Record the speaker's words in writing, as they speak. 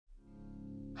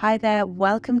Hi there,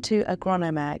 welcome to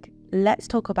Agronomag. Let's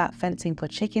talk about fencing for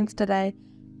chickens today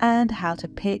and how to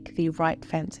pick the right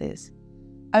fences.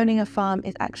 Owning a farm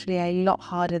is actually a lot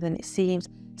harder than it seems,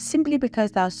 simply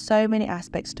because there are so many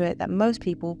aspects to it that most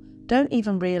people don't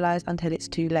even realize until it's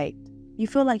too late. You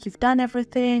feel like you've done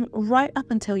everything right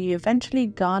up until you eventually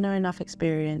garner enough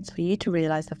experience for you to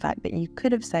realize the fact that you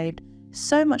could have saved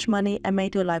so much money and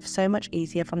made your life so much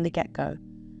easier from the get-go.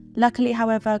 Luckily,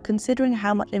 however, considering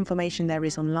how much information there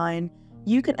is online,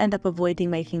 you can end up avoiding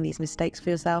making these mistakes for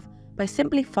yourself by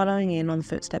simply following in on the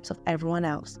footsteps of everyone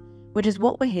else, which is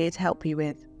what we're here to help you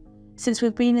with. Since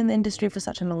we've been in the industry for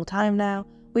such a long time now,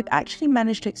 we've actually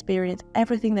managed to experience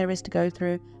everything there is to go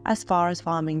through as far as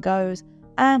farming goes,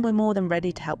 and we're more than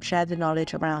ready to help share the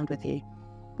knowledge around with you.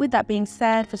 With that being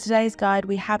said, for today's guide,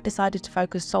 we have decided to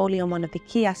focus solely on one of the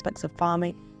key aspects of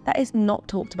farming that is not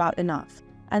talked about enough,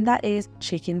 and that is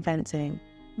chicken fencing.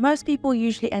 Most people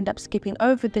usually end up skipping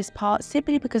over this part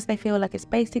simply because they feel like it's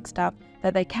basic stuff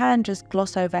that they can just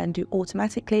gloss over and do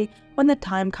automatically when the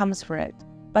time comes for it.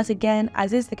 But again,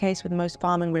 as is the case with most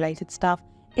farming related stuff,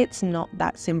 it's not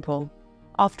that simple.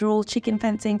 After all, chicken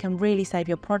fencing can really save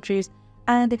your produce,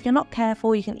 and if you're not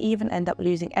careful, you can even end up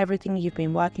losing everything you've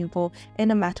been working for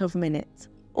in a matter of minutes,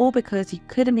 all because you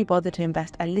couldn't be bothered to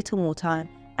invest a little more time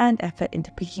and effort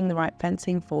into picking the right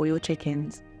fencing for your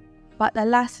chickens. But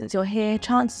alas, since you're here,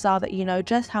 chances are that you know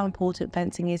just how important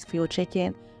fencing is for your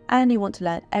chicken and you want to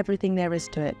learn everything there is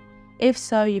to it. If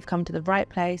so, you've come to the right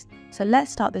place, so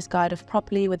let's start this guide off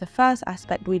properly with the first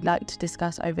aspect we'd like to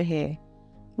discuss over here.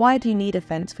 Why do you need a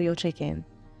fence for your chicken?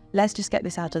 Let's just get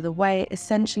this out of the way.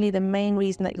 Essentially, the main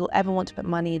reason that you'll ever want to put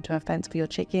money into a fence for your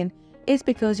chicken is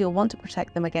because you'll want to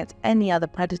protect them against any other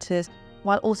predators,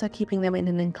 while also keeping them in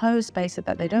an enclosed space so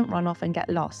that they don't run off and get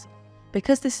lost.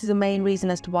 Because this is the main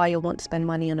reason as to why you'll want to spend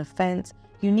money on a fence,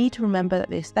 you need to remember that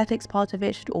the aesthetics part of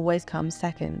it should always come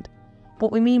second.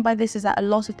 What we mean by this is that a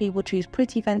lot of people choose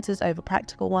pretty fences over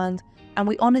practical ones, and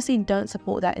we honestly don't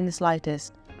support that in the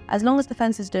slightest. As long as the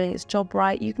fence is doing its job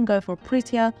right, you can go for a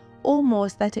prettier or more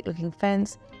aesthetic looking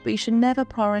fence, but you should never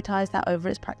prioritize that over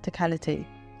its practicality.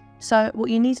 So what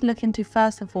you need to look into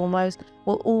first and foremost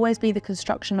will always be the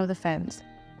construction of the fence.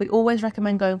 We always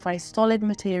recommend going for a solid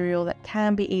material that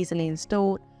can be easily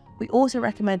installed. We also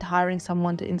recommend hiring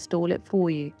someone to install it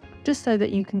for you, just so that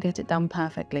you can get it done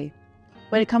perfectly.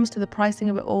 When it comes to the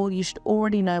pricing of it all, you should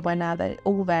already know by now that it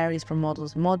all varies from model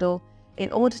to model.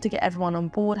 In order to get everyone on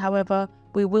board, however,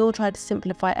 we will try to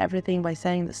simplify everything by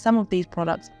saying that some of these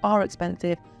products are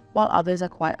expensive while others are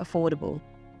quite affordable.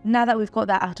 Now that we've got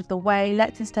that out of the way,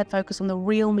 let's instead focus on the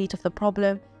real meat of the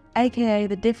problem, aka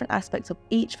the different aspects of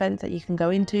each fence that you can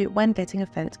go into when getting a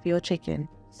fence for your chicken.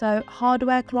 So,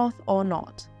 hardware cloth or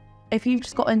not? If you've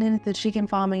just gotten into the chicken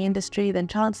farming industry, then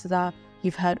chances are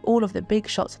you've heard all of the big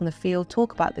shots from the field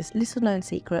talk about this little known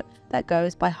secret that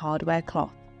goes by hardware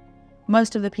cloth.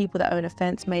 Most of the people that own a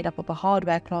fence made up of a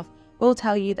hardware cloth will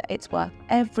tell you that it's worth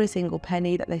every single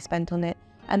penny that they spent on it,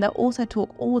 and they'll also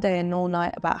talk all day and all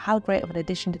night about how great of an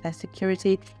addition to their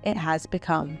security it has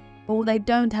become. But what they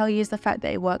don't tell you is the fact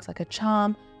that it works like a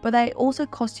charm, but they also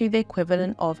cost you the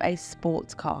equivalent of a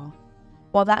sports car.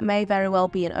 While that may very well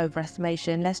be an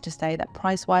overestimation, let's just say that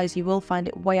price-wise you will find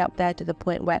it way up there, to the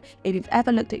point where if you've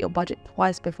ever looked at your budget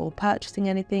twice before purchasing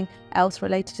anything else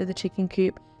related to the chicken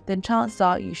coop, then chances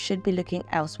are you should be looking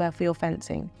elsewhere for your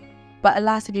fencing. But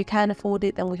alas, if you can afford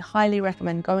it, then we highly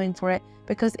recommend going for it,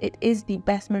 because it is the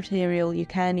best material you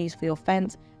can use for your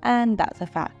fence, and that's a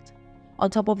fact. On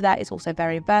top of that, it's also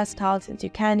very versatile, since you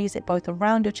can use it both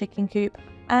around your chicken coop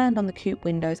and on the coop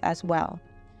windows as well.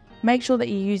 Make sure that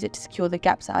you use it to secure the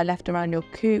gaps that are left around your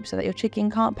coop so that your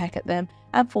chicken can't peck at them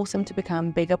and force them to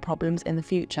become bigger problems in the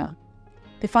future.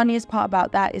 The funniest part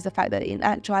about that is the fact that in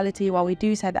actuality, while we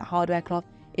do say that hardware cloth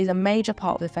is a major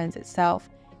part of the fence itself,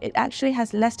 it actually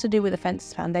has less to do with the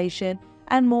fence's foundation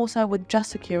and more so with just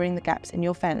securing the gaps in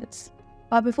your fence.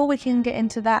 But before we can get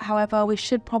into that, however, we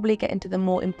should probably get into the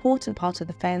more important part of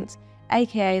the fence,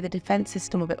 aka the defense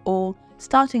system of it all,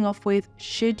 starting off with,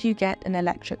 should you get an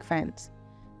electric fence?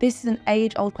 This is an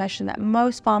age-old question that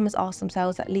most farmers ask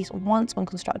themselves at least once when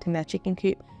constructing their chicken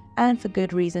coop, and for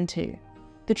good reason too.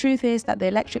 The truth is that the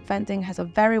electric fencing has a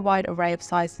very wide array of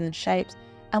sizes and shapes,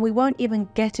 and we won't even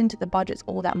get into the budgets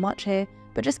all that much here,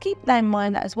 but just keep that in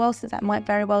mind that as well, since that might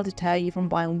very well deter you from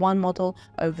buying one model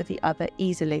over the other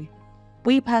easily.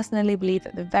 We personally believe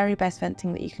that the very best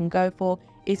fencing that you can go for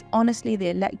is honestly the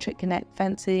electric connect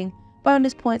fencing.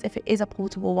 Bonus points if it is a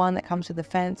portable one that comes with the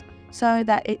fence, so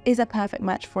that it is a perfect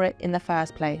match for it in the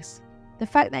first place. The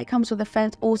fact that it comes with a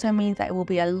fence also means that it will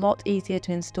be a lot easier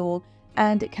to install,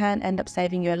 and it can end up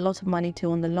saving you a lot of money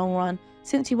too on the long run,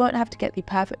 since you won't have to get the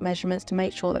perfect measurements to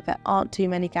make sure that there aren't too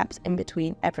many gaps in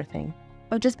between everything.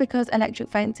 But just because electric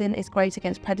fencing is great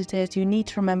against predators, you need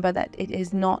to remember that it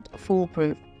is not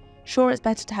foolproof. Sure, it's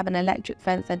better to have an electric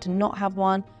fence than to not have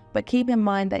one, but keep in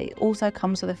mind that it also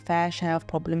comes with a fair share of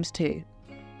problems too.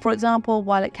 For example,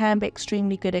 while it can be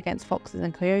extremely good against foxes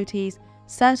and coyotes,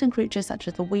 certain creatures such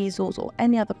as the weasels or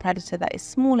any other predator that is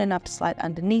small enough to slide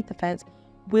underneath the fence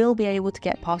will be able to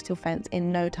get past your fence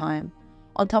in no time.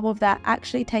 On top of that,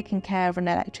 actually taking care of an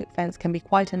electric fence can be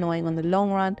quite annoying on the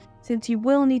long run, since you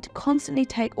will need to constantly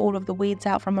take all of the weeds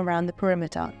out from around the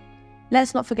perimeter.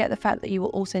 Let's not forget the fact that you will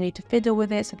also need to fiddle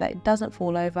with it so that it doesn't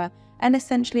fall over and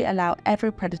essentially allow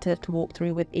every predator to walk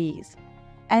through with ease.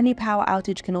 Any power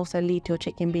outage can also lead to your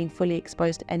chicken being fully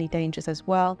exposed to any dangers as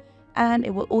well, and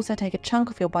it will also take a chunk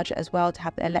of your budget as well to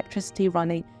have the electricity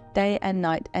running day and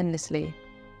night endlessly.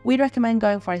 We'd recommend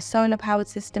going for a solar powered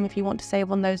system if you want to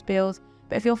save on those bills,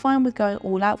 but if you're fine with going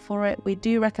all out for it, we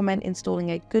do recommend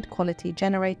installing a good quality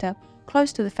generator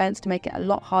close to the fence to make it a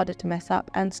lot harder to mess up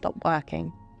and stop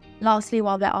working. Lastly,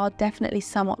 while there are definitely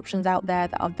some options out there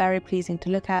that are very pleasing to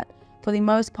look at, for the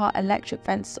most part electric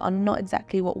fences are not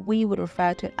exactly what we would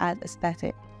refer to as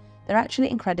aesthetic. They're actually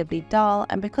incredibly dull,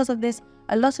 and because of this,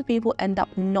 a lot of people end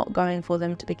up not going for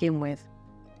them to begin with.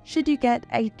 Should you get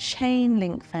a chain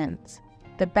link fence?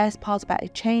 The best part about a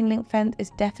chain link fence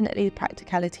is definitely the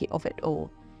practicality of it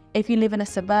all. If you live in a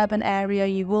suburban area,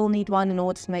 you will need one in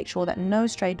order to make sure that no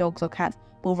stray dogs or cats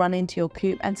will run into your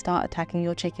coop and start attacking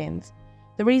your chickens.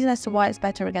 The reason as to why it's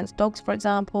better against dogs, for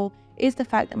example, is the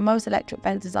fact that most electric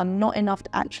fences are not enough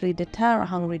to actually deter a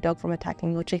hungry dog from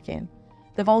attacking your chicken.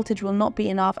 The voltage will not be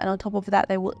enough, and on top of that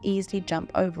they will easily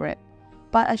jump over it.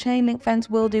 But a chain link fence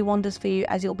will do wonders for you,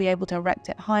 as you'll be able to erect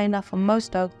it high enough for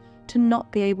most dogs to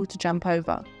not be able to jump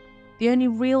over. The only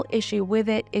real issue with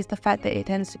it is the fact that it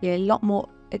tends to be a lot more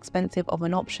expensive of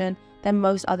an option than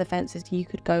most other fences you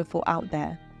could go for out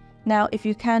there. Now, if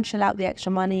you can shell out the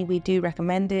extra money, we do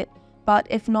recommend it, but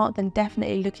if not, then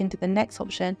definitely look into the next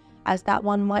option, as that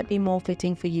one might be more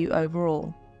fitting for you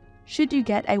overall. Should you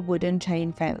get a wooden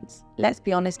chain fence? Let's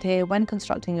be honest here, when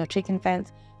constructing your chicken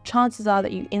fence, chances are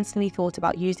that you instantly thought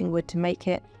about using wood to make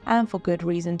it, and for good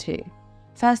reason too.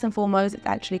 First and foremost, it's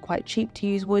actually quite cheap to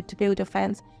use wood to build your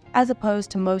fence, as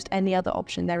opposed to most any other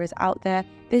option there is out there.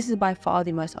 This is by far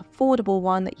the most affordable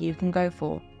one that you can go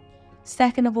for.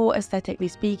 Second of all, aesthetically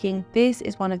speaking, this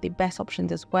is one of the best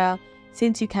options as well,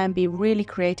 since you can be really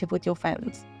creative with your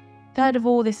fence. Third of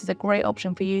all, this is a great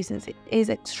option for you since it is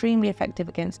extremely effective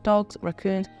against dogs,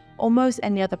 raccoons, or most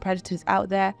any other predators out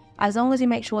there, as long as you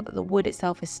make sure that the wood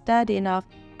itself is sturdy enough,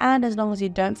 and as long as you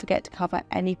don't forget to cover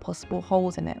any possible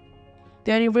holes in it.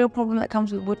 The only real problem that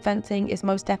comes with wood fencing is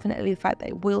most definitely the fact that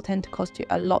it will tend to cost you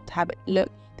a lot to have it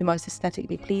look the most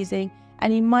aesthetically pleasing,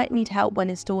 and you might need help when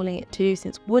installing it too,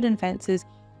 since wooden fences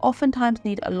oftentimes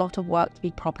need a lot of work to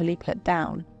be properly put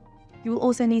down. You will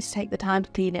also need to take the time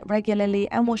to clean it regularly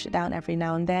and wash it down every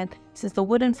now and then, since the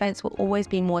wooden fence will always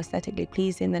be more aesthetically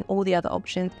pleasing than all the other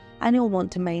options, and you'll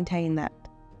want to maintain that.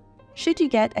 Should you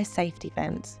get a safety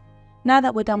fence? Now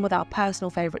that we're done with our personal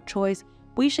favourite choice,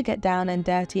 we should get down and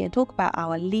dirty and talk about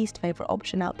our least favourite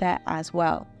option out there as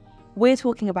well. We're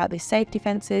talking about the safety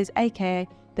fences, aka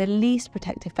the least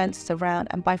protective fences around,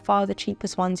 and by far the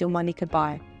cheapest ones your money could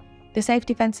buy. The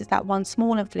safety fence is that one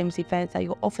small and flimsy fence that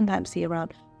you'll oftentimes see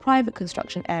around private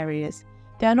construction areas.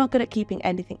 They are not good at keeping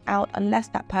anything out unless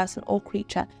that person or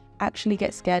creature actually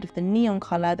gets scared of the neon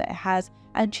colour that it has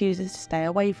and chooses to stay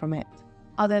away from it.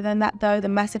 Other than that though, the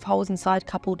massive holes inside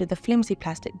coupled with the flimsy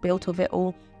plastic built of it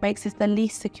all makes this the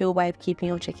least secure way of keeping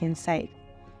your chickens safe.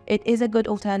 It is a good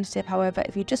alternative, however,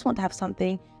 if you just want to have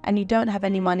something and you don't have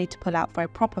any money to pull out for a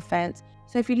proper fence,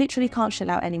 so if you literally can't shell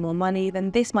out any more money,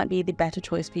 then this might be the better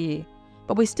choice for you.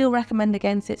 But we still recommend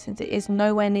against it since it is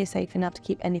nowhere near safe enough to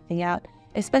keep anything out,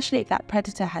 especially if that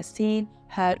predator has seen,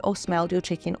 heard or smelled your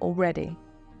chicken already.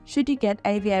 Should you get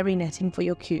aviary netting for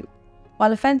your coop?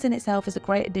 While a fence in itself is a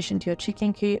great addition to your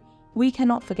chicken coop, we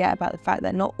cannot forget about the fact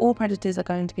that not all predators are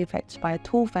going to be affected by a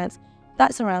tall fence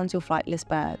that surrounds your flightless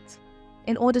birds.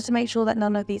 In order to make sure that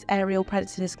none of these aerial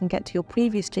predators can get to your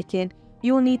previous chicken,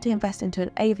 you will need to invest into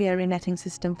an aviary netting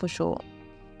system for sure.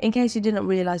 In case you didn't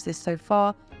realise this so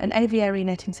far, an aviary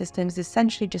netting system is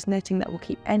essentially just netting that will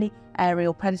keep any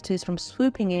aerial predators from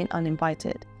swooping in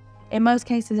uninvited. In most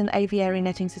cases, an aviary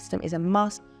netting system is a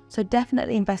must, so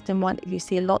definitely invest in one if you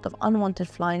see a lot of unwanted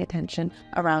flying attention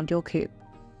around your coop.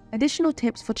 Additional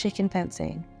tips for chicken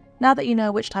fencing. Now that you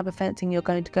know which type of fencing you're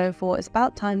going to go for, it's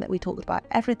about time that we talked about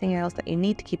everything else that you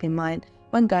need to keep in mind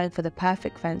when going for the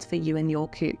perfect fence for you and your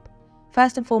coop.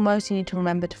 First and foremost, you need to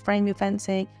remember to frame your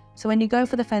fencing. So when you go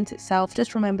for the fence itself,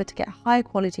 just remember to get high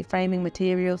quality framing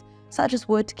materials such as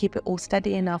wood to keep it all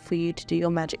steady enough for you to do your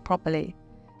magic properly.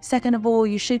 Second of all,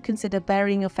 you should consider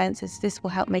burying your fences. This will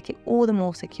help make it all the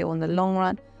more secure in the long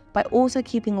run by also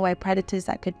keeping away predators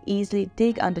that could easily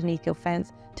dig underneath your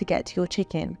fence to get to your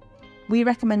chicken. We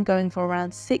recommend going for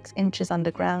around 6 inches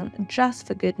underground just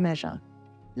for good measure.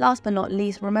 Last but not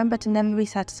least, remember to never be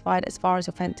satisfied as far as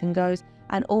your fencing goes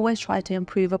and always try to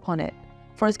improve upon it.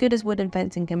 For as good as wooden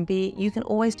fencing can be, you can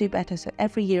always do better, so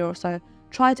every year or so,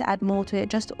 try to add more to it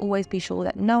just to always be sure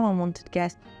that no unwanted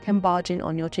guest can barge in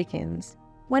on your chickens.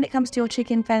 When it comes to your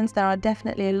chicken fence, there are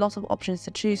definitely a lot of options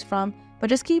to choose from, but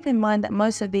just keep in mind that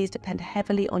most of these depend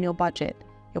heavily on your budget,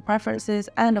 your preferences,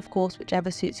 and of course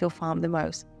whichever suits your farm the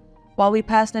most. While we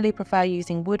personally prefer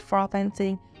using wood for our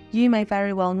fencing, you may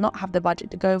very well not have the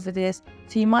budget to go for this,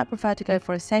 so you might prefer to go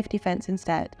for a safety fence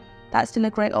instead. That's still a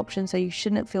great option, so you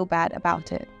shouldn't feel bad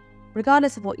about it.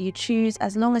 Regardless of what you choose,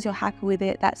 as long as you're happy with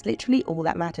it, that's literally all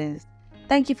that matters.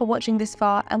 Thank you for watching this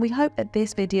far, and we hope that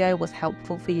this video was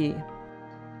helpful for you.